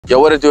Yo,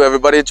 what it do,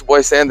 everybody? It's your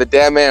boy Sam the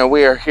Dam Man.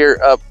 We are here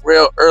up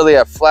real early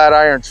at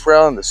Flatiron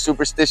Trail in the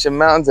Superstition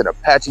Mountains in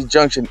APACHE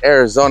Junction,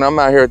 Arizona. I'm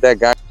out here with that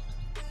guy.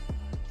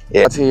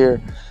 Yeah, out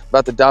here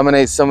about to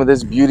dominate some of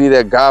this beauty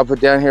that God put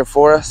down here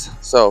for us.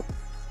 So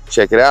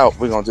check it out.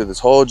 We're gonna do this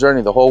whole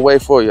journey the whole way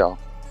for y'all.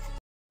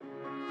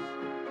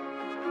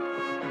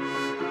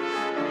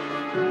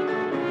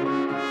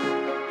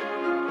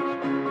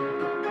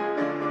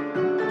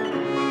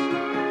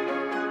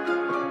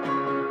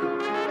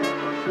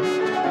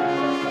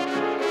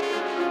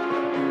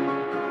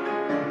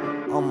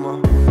 I'm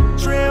a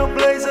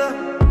trailblazer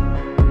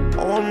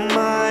on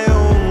my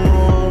own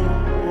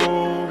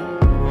road.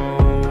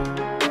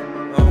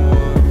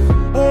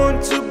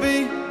 Born to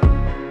be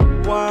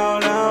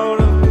wild, out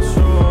of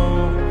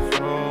control.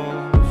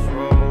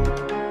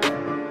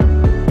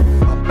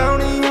 A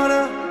bounty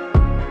hunter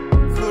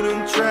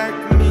couldn't track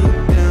me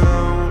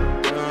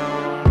down.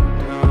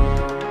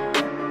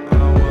 I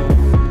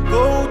will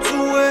go to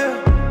where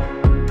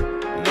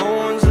no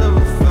one's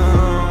ever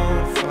found.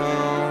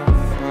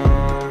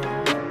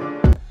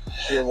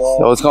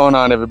 So what's going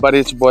on, everybody?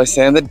 It's your boy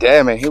Sam the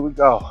Dam Man. Here we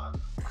go.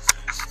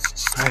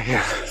 Right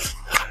here.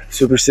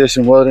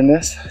 Superstition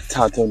Wilderness,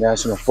 Tonto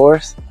National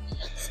Forest.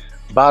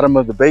 Bottom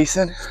of the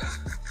basin.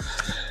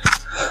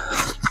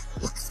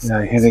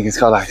 I think it's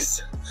called like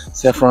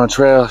Saffron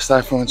Trail,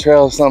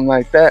 something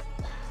like that.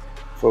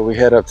 Before we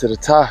head up to the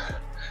top,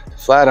 to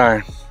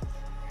Flatiron.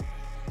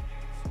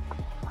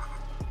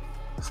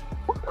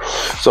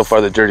 So far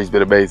the journey's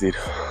been amazing.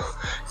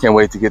 Can't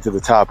wait to get to the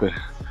top and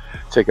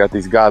check out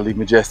these godly,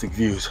 majestic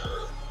views.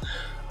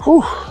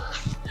 Whew.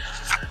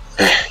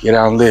 Get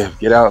out and live,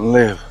 get out and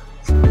live.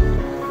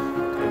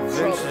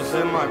 Adventures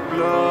in my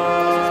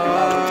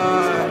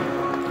blood,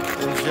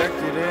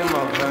 injected in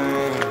my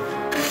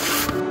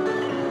veins.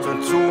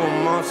 Turn to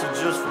a monster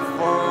just for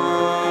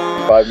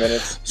fun. 5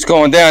 minutes. It's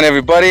going down,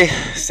 everybody.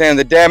 Sam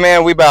the Dam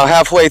Man. We about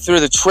halfway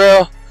through the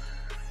trail.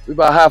 We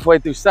about halfway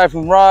through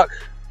Siphon Rock.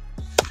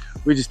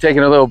 We just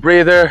taking a little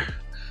breather,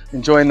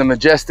 enjoying the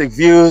majestic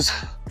views.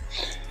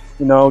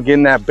 You know,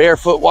 getting that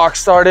barefoot walk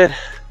started.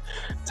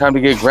 Time to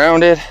get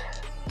grounded.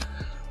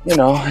 You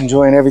know,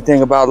 enjoying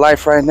everything about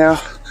life right now.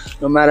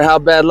 No matter how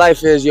bad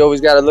life is, you always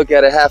got to look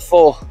at it half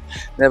full,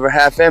 never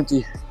half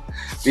empty.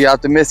 Be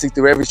optimistic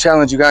through every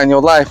challenge you got in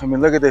your life. I mean,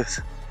 look at this.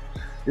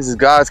 This is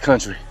God's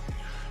country,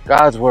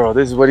 God's world.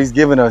 This is what he's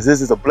given us.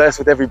 This is a blessed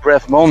with every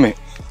breath moment.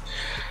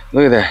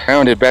 Look at that,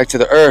 grounded back to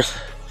the earth.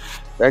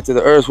 Back to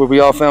the earth where we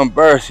all found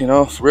birth, you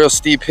know, real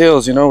steep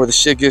hills, you know, where the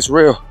shit gets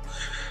real.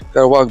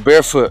 Gotta walk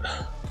barefoot.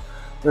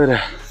 Look at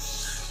that.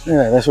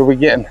 Yeah, that's where we're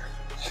getting.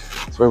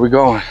 That's where we're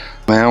going.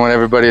 Man, I want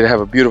everybody to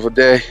have a beautiful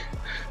day.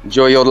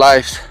 Enjoy your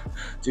life.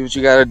 Do what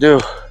you gotta do.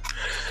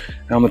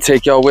 And I'm gonna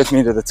take y'all with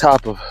me to the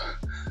top of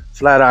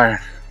Flatiron.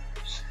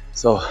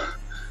 So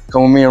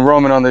come with me and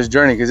Roman on this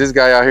journey, because this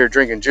guy out here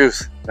drinking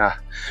juice. Nah,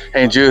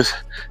 ain't juice.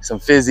 Some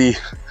fizzy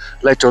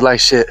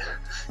electrolyte shit.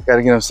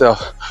 Gotta get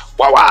himself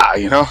wah,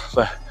 you know?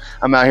 But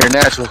I'm out here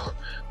natural,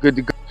 good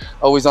to go.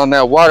 Always on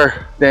that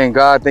water. Thank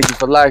God, thank you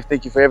for life.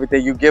 Thank you for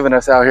everything you've given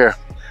us out here.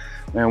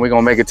 Man, we're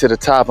gonna make it to the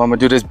top. I'm gonna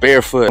do this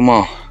barefoot. Come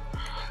on,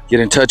 get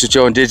in touch with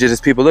your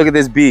indigenous people. Look at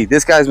this bee.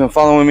 This guy's been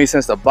following me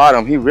since the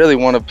bottom. He really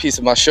wanted a piece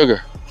of my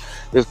sugar.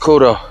 It's cool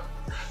though.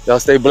 Y'all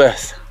stay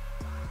blessed.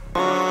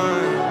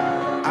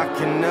 I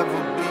can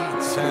never be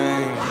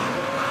tamed.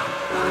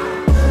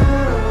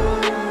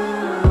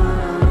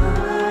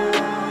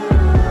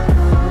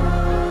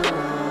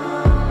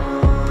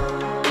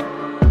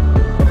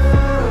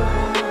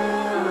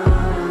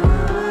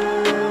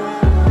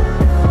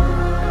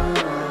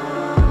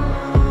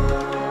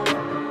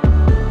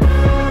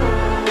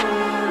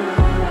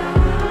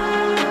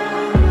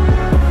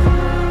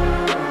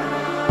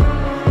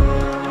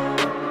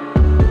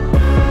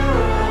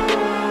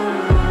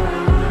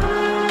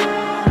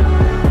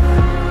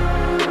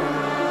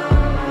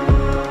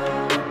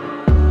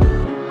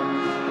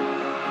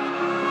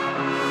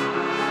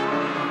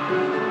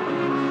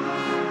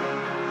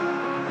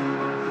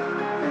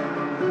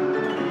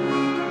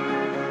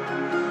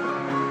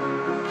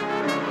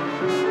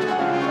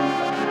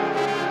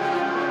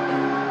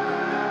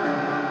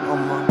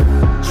 I'm a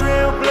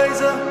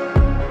trailblazer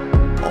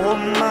on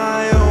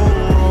my own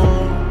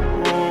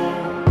road.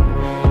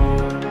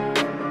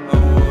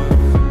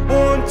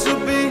 Born to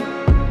be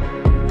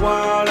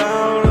wild,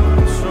 out of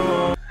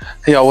control.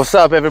 Yo, what's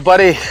up,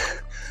 everybody?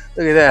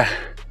 Look at that.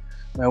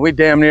 Man, we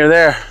damn near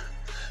there.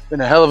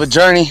 Been a hell of a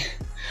journey.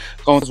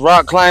 Going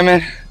rock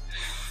climbing,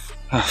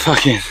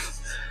 fucking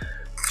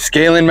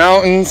scaling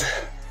mountains.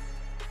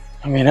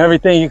 I mean,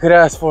 everything you could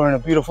ask for in a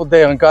beautiful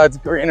day on God's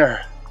green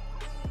earth.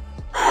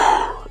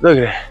 Look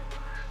at that.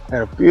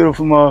 Got a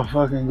beautiful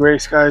motherfucking gray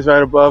skies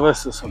right above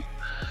us. So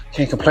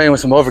can't complain with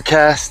some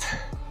overcast.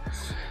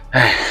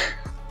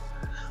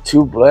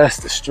 Too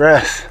blessed to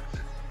stress.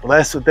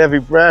 Blessed with every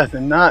breath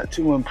and not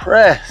to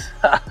impress.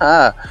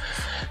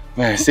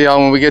 Man, see y'all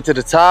when we get to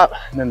the top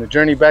and then the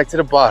journey back to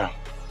the bottom.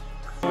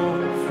 A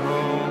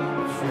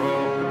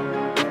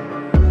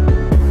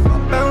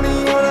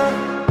bounty hunter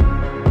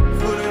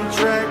couldn't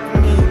track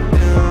me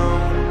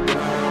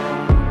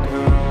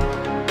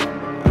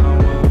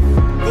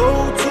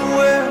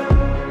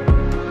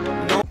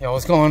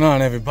going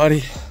on,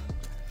 everybody?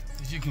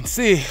 As you can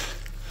see,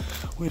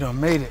 we done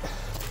made it.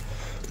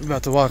 We're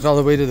about to walk all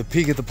the way to the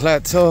peak of the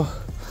plateau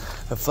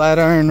at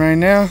Flatiron right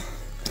now.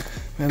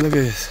 Man, look at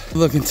this,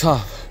 looking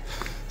top.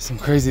 Some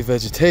crazy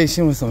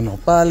vegetation with some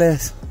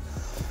nopales,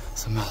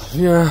 some aloe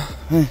vera.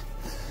 Man,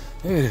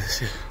 look at this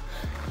shit.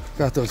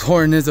 Got those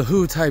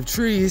horn-is-a-who type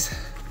trees.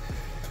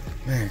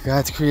 Man,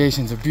 God's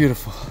creations are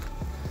beautiful.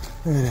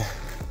 Look at that.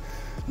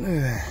 Look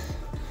at that.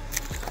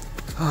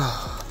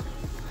 Oh,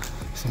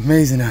 it's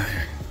amazing out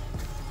here.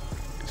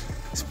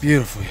 It's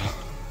beautiful, y'all.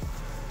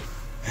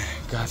 Man,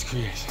 God's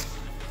creation.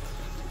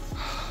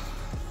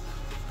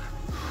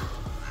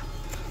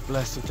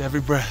 Blessed with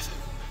every breath.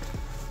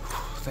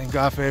 Thank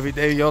God for every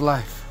day of your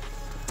life.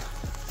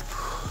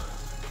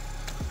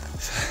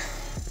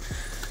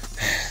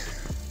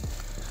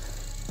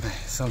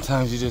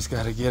 Sometimes you just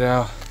gotta get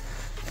out,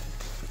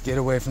 get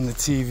away from the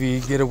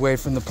TV, get away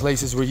from the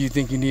places where you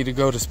think you need to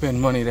go to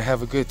spend money to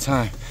have a good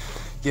time.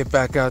 Get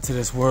back out to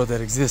this world that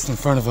exists in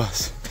front of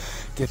us.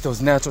 Get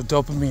those natural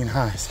dopamine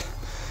highs.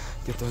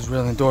 Get those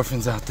real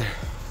endorphins out there.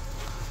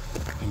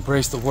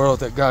 Embrace the world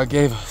that God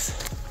gave us.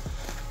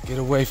 Get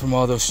away from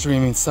all those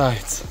streaming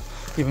sites.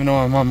 Even though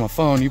I'm on my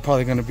phone, you're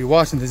probably gonna be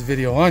watching this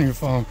video on your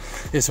phone.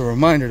 It's a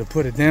reminder to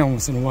put it down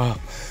once in a while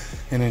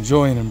and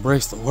enjoy and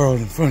embrace the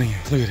world in front of you.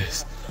 Look at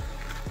this.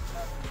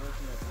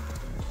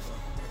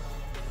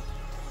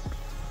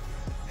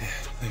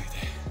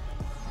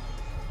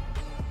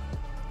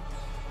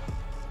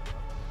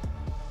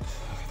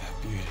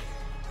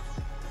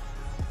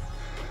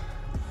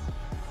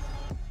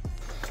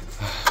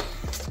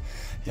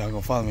 Y'all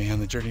gonna follow me on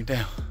the journey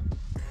down.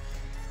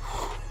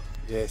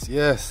 Yes,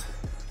 yes.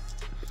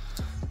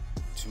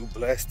 Too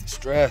blessed to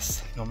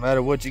stress. No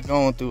matter what you're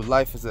going through,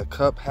 life is a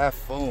cup half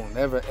full,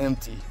 never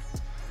empty.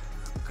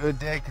 A good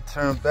day could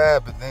turn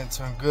bad, but then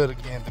turn good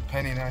again,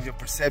 depending on your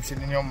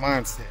perception and your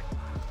mindset.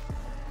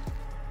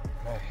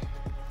 Hey.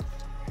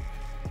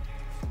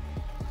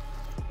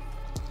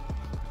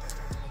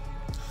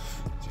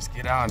 Just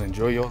get out and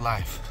enjoy your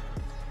life.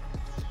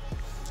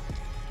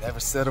 Never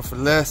settle for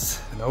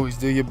less and always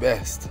do your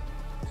best.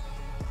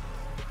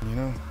 You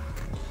know?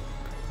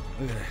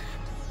 Look at that.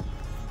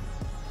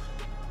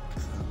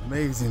 It's an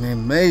amazing,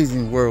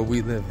 amazing world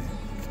we live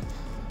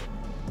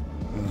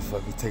in.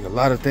 Motherfuckers take a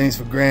lot of things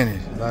for granted.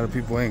 A lot of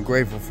people ain't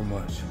grateful for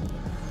much.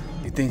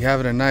 You think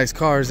having a nice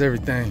car is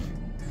everything.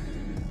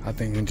 I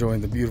think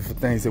enjoying the beautiful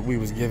things that we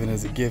was given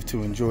as a gift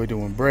to enjoy,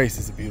 to embrace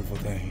is a beautiful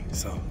thing.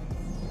 So,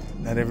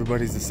 not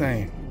everybody's the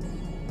same.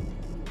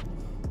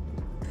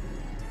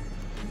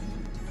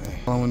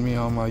 Following me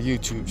on my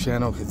YouTube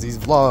channel, because these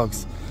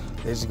vlogs,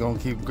 they're just gonna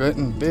keep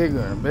getting bigger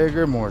and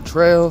bigger, more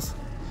trails.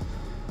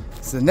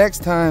 So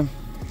next time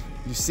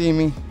you see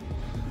me,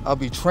 I'll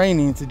be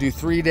training to do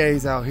 3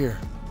 days out here,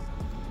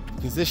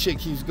 because this shit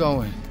keeps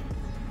going.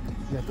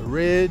 You got the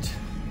ridge,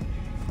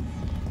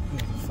 you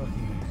got the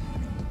fucking,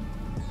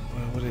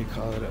 what do they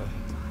call it,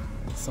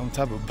 some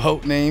type of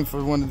boat name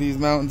for one of these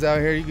mountains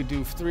out here. You could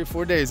do 3 or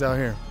 4 days out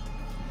here.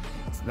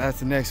 So that's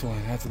the next one.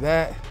 After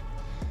that,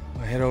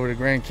 I head over to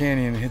Grand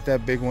Canyon and hit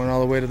that big one all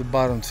the way to the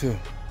bottom too.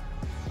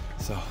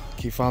 So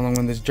keep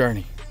following this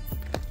journey.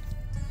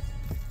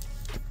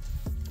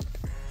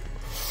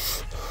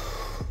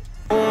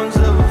 No one's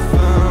ever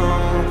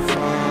found.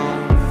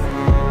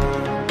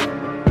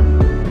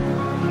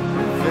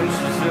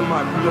 Adventures in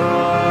my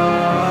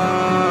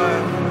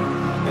blood,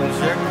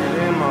 injected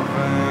in my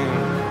vein.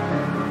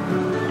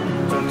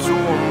 Turn to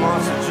a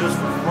monster just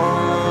for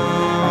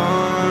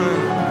fun.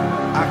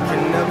 I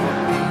can never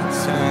be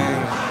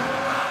tamed.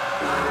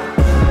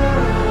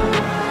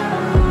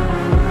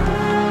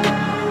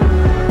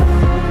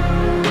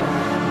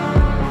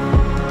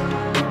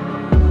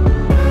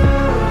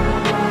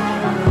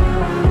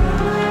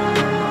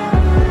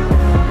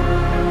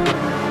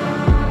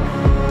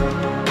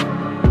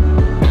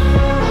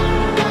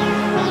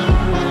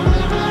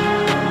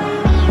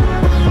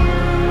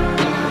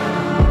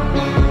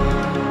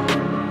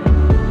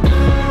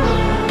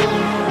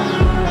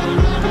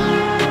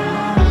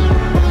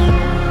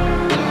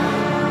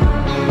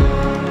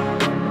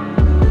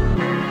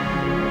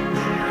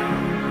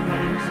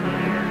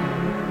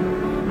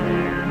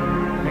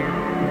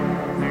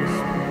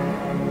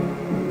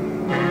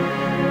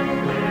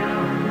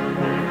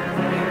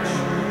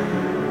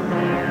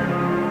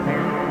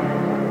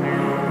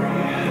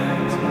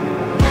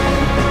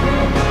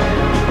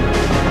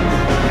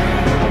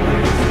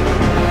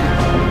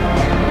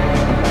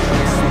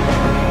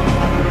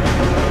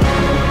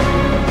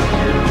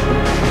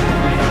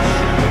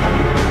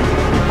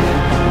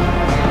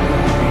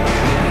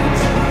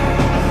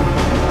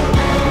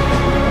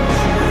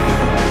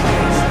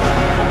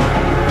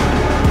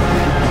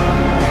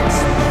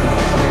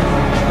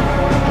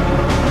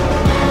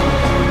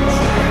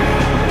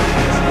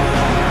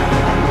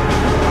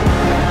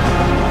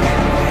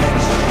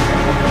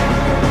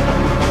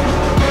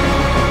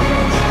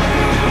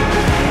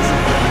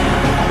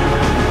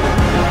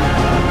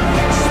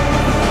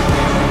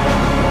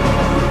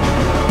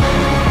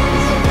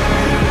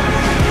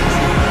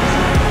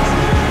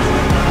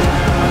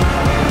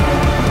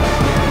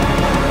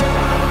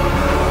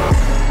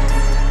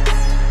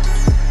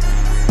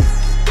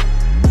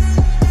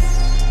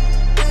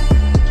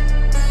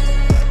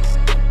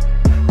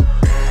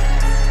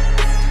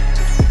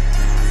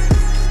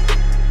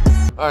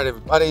 All right,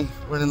 everybody,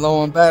 running low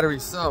on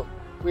batteries, so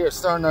we are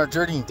starting our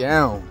journey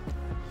down.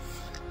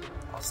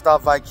 I'll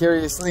stop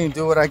vicariously and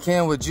do what I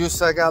can with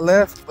juice I got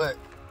left, but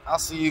I'll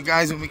see you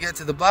guys when we get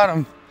to the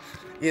bottom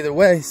either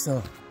way.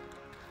 So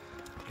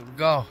here we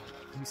go.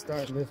 We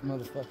starting this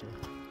motherfucker.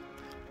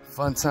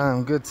 Fun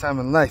time, good time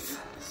in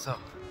life. So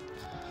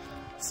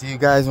see you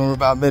guys when we're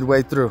about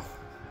midway through.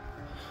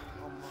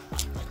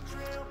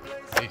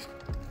 Peace.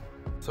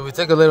 So we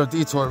took a little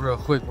detour real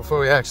quick before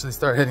we actually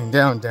start heading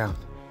down.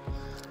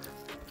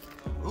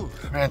 Ooh,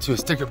 ran into a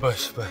sticker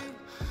bush, but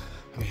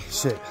I mean,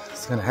 shit,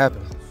 it's gonna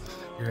happen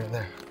here and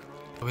there.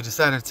 We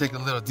decided to take a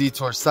little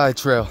detour side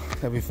trail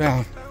that we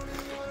found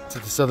to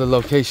this other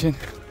location.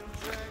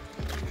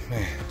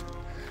 Man,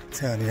 I'm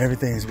telling you,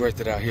 everything is worth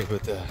it out here.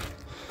 But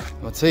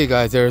I'm gonna tell you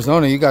guys,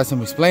 Arizona, you got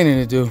some explaining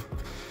to do.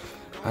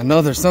 I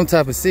know there's some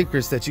type of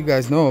secrets that you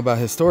guys know about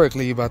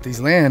historically about these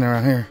land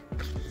around here.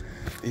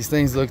 These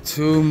things look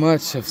too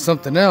much of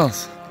something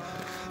else.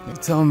 You're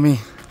telling me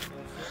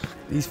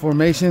these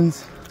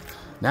formations,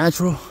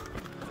 natural,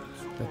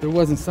 that there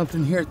wasn't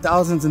something here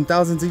thousands and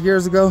thousands of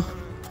years ago,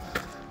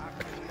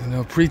 you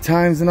know,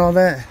 pre-times and all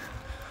that?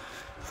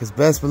 Because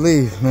best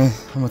believe, man,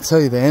 I'm gonna tell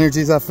you, the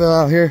energies I feel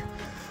out here,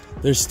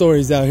 there's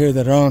stories out here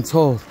that are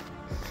untold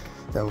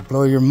that will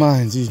blow your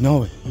minds. You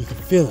know it, you can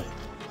feel it.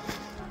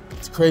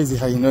 It's crazy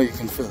how you know you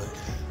can feel it.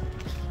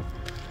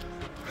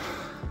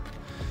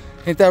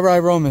 Ain't that right,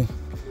 Roman?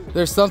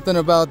 There's something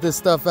about this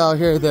stuff out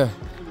here that,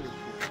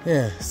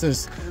 yeah, so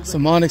there's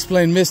some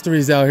unexplained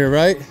mysteries out here,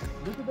 right?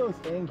 Look at those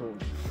angles.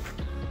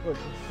 Look,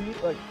 you see,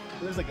 like,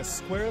 there's like a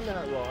square in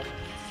that rock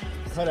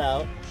cut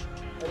out,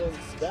 and then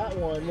that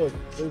one, look,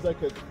 there's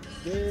like a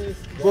this.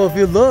 That. Well, if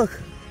you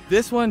look,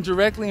 this one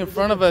directly in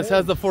front of us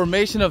has the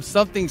formation of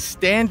something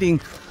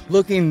standing,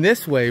 looking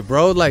this way,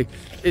 bro. Like,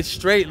 it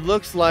straight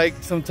looks like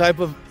some type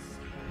of,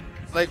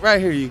 like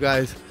right here, you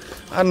guys.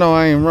 I know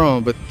I ain't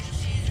wrong, but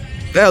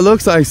that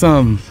looks like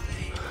something.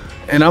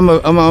 And I'm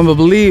a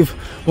believe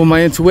what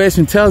my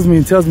intuition tells me,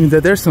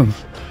 that there's some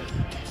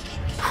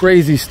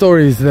crazy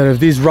stories that if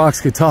these rocks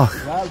could talk.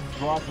 That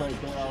rock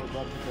right there, I would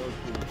love to go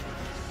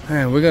to.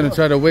 Man, we're gonna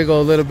try to wiggle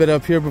a little bit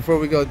up here before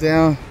we go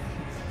down.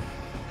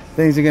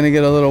 Things are gonna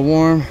get a little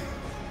warm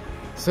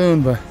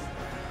soon, but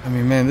I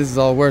mean, man, this is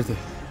all worth it.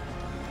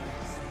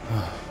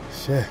 Oh,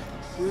 shit.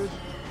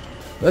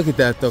 Look at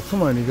that though,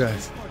 come on you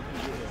guys.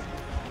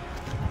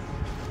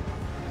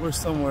 We're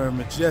somewhere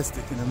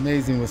majestic and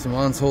amazing with some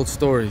untold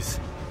stories.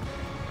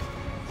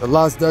 The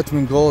Lost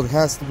Dutchman gold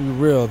has to be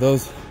real.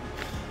 Those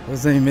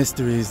ain't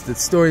mysteries. The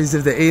stories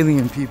of the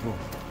alien people.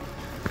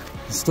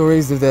 The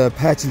stories of the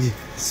Apache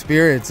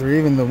spirits, or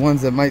even the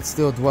ones that might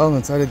still dwell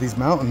inside of these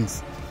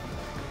mountains.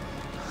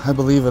 I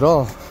believe it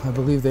all. I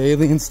believe the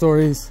alien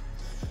stories.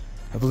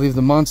 I believe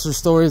the monster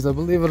stories. I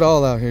believe it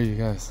all out here, you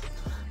guys.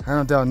 I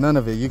don't doubt none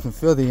of it. You can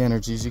feel the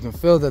energies. You can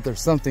feel that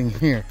there's something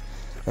here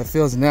that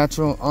feels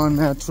natural,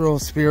 unnatural,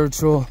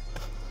 spiritual.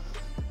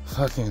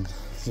 Fucking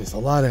just a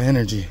lot of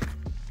energy.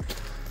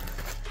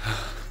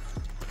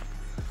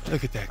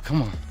 Look at that,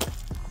 come on.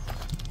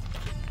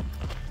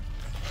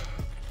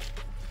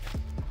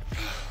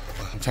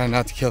 I'm trying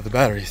not to kill the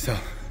battery, so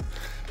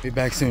be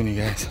back soon, you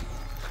guys.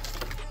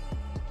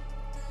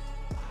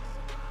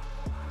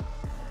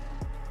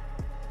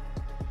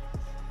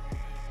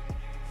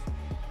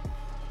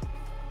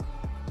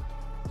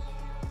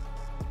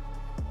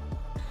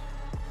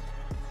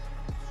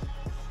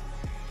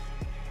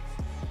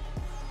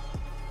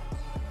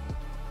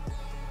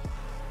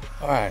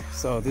 Alright,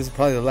 so this is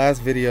probably the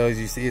last video. As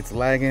you see, it's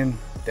lagging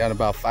down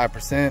about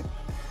 5%.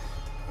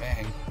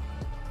 Man,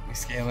 we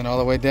scaling all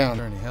the way down.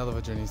 Journey, hell of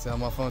a journey. So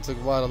my phone took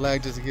a while to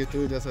lag just to get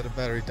through. That's how the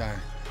battery died.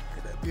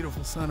 Look at that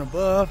beautiful sun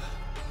above.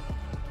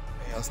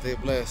 Hey, y'all stay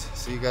blessed.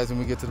 See you guys when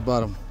we get to the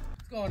bottom.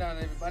 What's going on,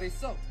 everybody?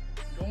 So,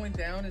 going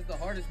down is the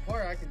hardest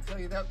part. I can tell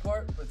you that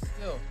part, but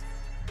still,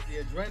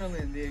 the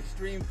adrenaline, the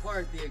extreme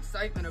part, the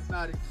excitement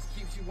about it just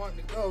keeps you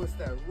wanting to go. It's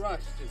that rush,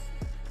 just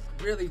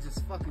really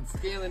just fucking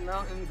scaling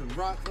mountains and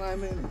rock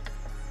climbing and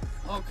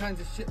all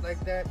kinds of shit like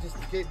that just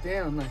to get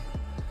down. Like,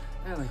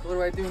 man, like, what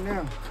do I do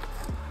now?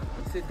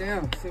 Like, sit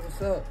down, see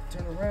what's up,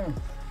 turn around,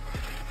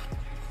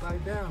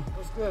 slide down,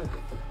 what's good?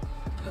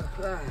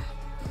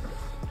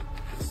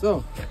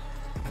 So,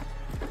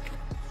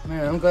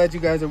 man, I'm glad you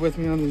guys are with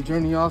me on this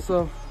journey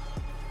also.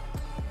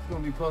 It's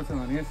gonna be posted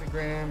on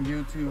Instagram,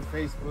 YouTube,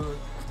 Facebook,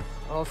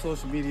 all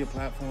social media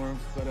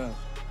platforms. But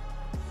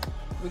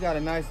we got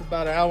a nice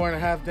about an hour and a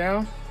half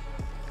down.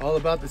 All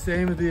about the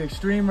same as the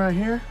extreme right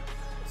here.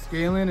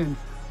 Scaling and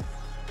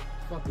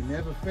fucking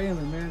never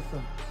failing, man.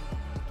 So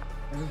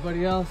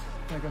everybody else,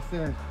 like I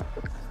said,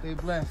 stay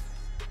blessed.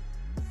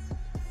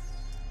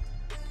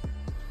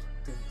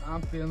 'Cause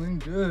I'm feeling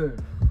good.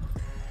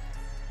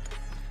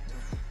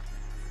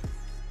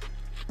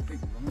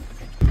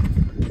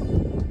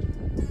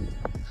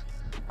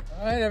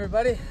 All right,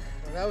 everybody.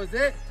 Well, that was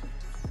it.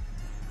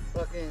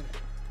 Fucking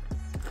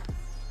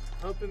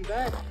humping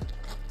back.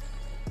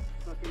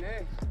 Fucking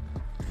A.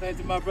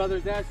 Planted my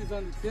brother's ashes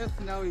on the tips,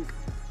 and now he's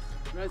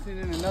resting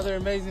in another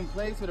amazing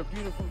place with a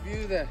beautiful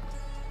view that,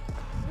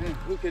 man,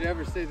 who could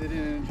ever say they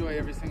didn't enjoy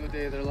every single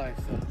day of their life?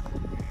 So,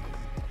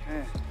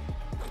 man,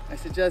 I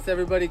suggest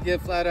everybody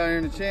give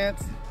Flatiron a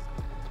chance.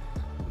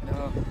 You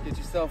know, get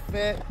yourself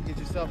fit, get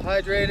yourself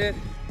hydrated,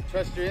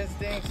 trust your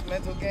instincts,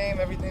 mental game,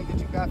 everything that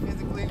you got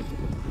physically.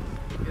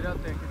 Get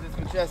out there, because it's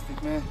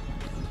majestic, man.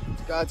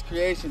 It's God's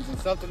creations, and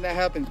something that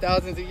happened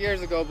thousands of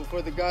years ago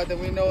before the God that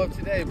we know of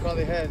today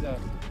probably had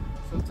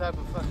some type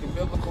of fucking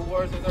biblical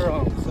wars of their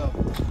own. So,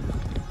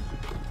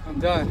 I'm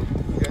done.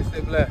 You guys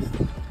stay blessed.